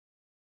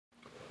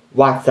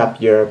What's up,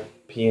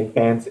 European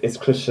fans? It's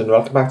Christian.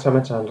 Welcome back to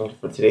my channel.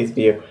 For today's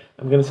video,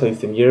 I'm going to tell you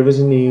some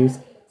Eurovision news,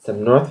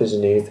 some North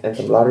Vision news, and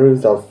some lottery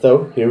results.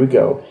 So here we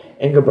go.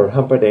 Engelbert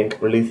Humperdinck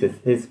releases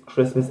his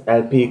Christmas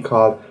LP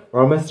called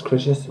Warmest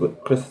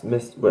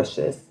Christmas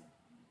Wishes.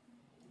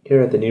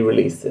 Here are the new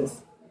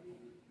releases.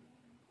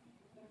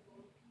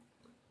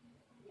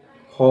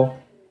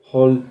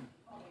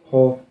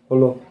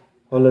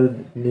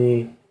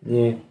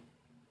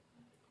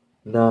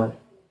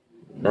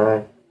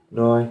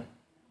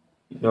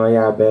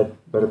 Noya by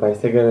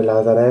Sergey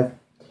Lazarev,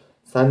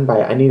 Sun by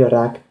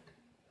Lorak,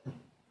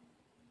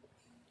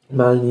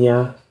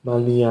 Malnia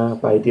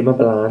by Dima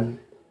Bilan,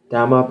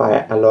 Dama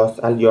by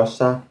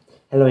Alyosha,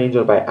 Hello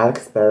Angel by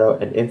Sparrow,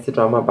 and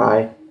Instadrama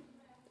by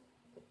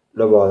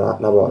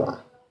LOBODA.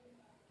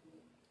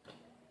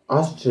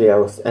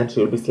 Austria's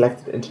entry will be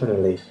selected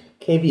internally.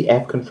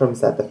 KBF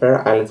confirms that the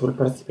Faroe Islands will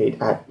participate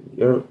at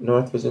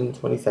North Vision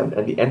 27,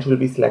 and the entry will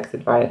be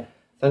selected via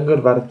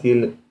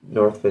Sangur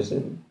North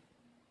Vision.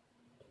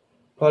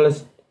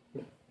 Polish,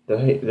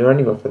 the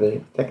running up for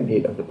the second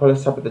heat of the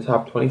Polish Top of the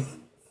Top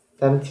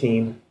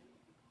 2017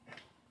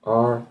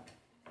 are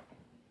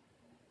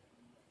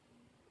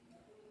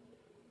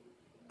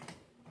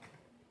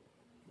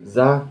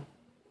Zakryl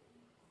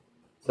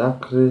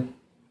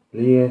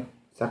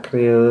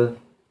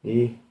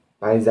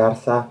by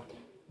Zarsa,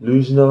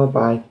 Luzno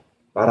by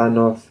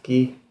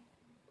Baranowski,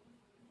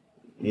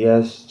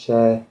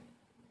 Jeszcze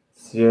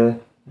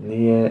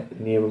nie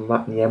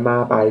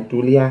ma by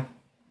Dulia,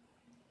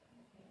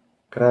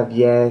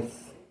 Krawiec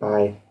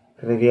by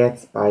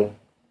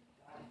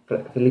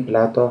Philip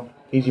Lato,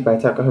 Fiji by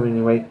Tucker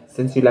Hemingway,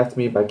 Since You Left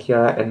Me by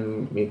Kiara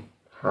and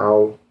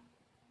Michał,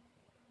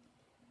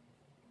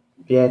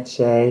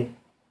 Wiesej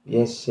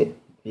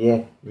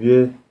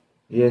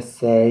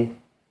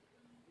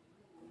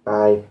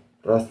by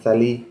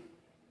Rosalie,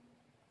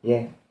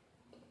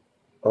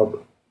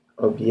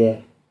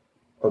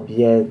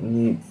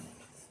 Obietnice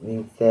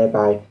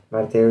by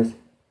Mateusz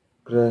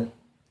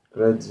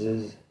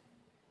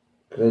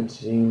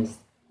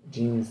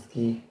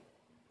Grudzinski,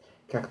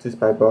 Cactus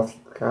by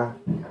Boska,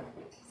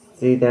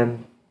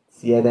 Siedem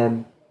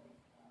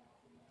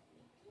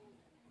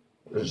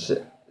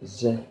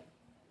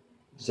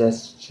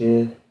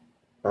Rzeczy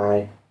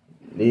by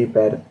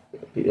Liber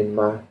and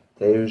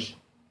Mateusz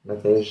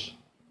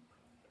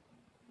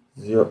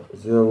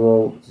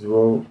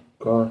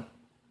Złoko,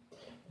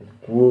 and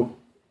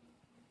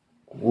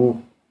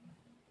Głupce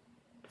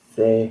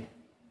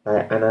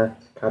by Anna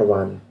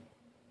Karwan.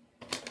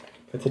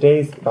 For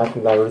today's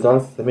VikingLotto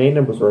results, the main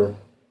numbers were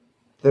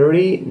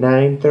 30,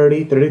 9,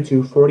 30,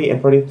 32, 40,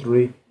 and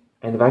 43,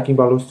 and the Viking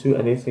ball was 2,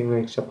 and this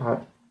thing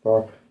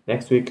for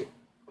next week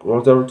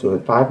rolls over to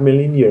 €5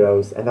 million.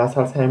 And that's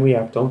all the time we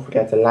have. Don't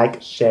forget to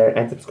like, share,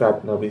 and subscribe,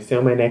 and I'll be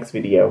seeing you in my next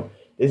video.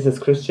 This is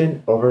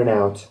Christian, over and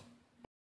out.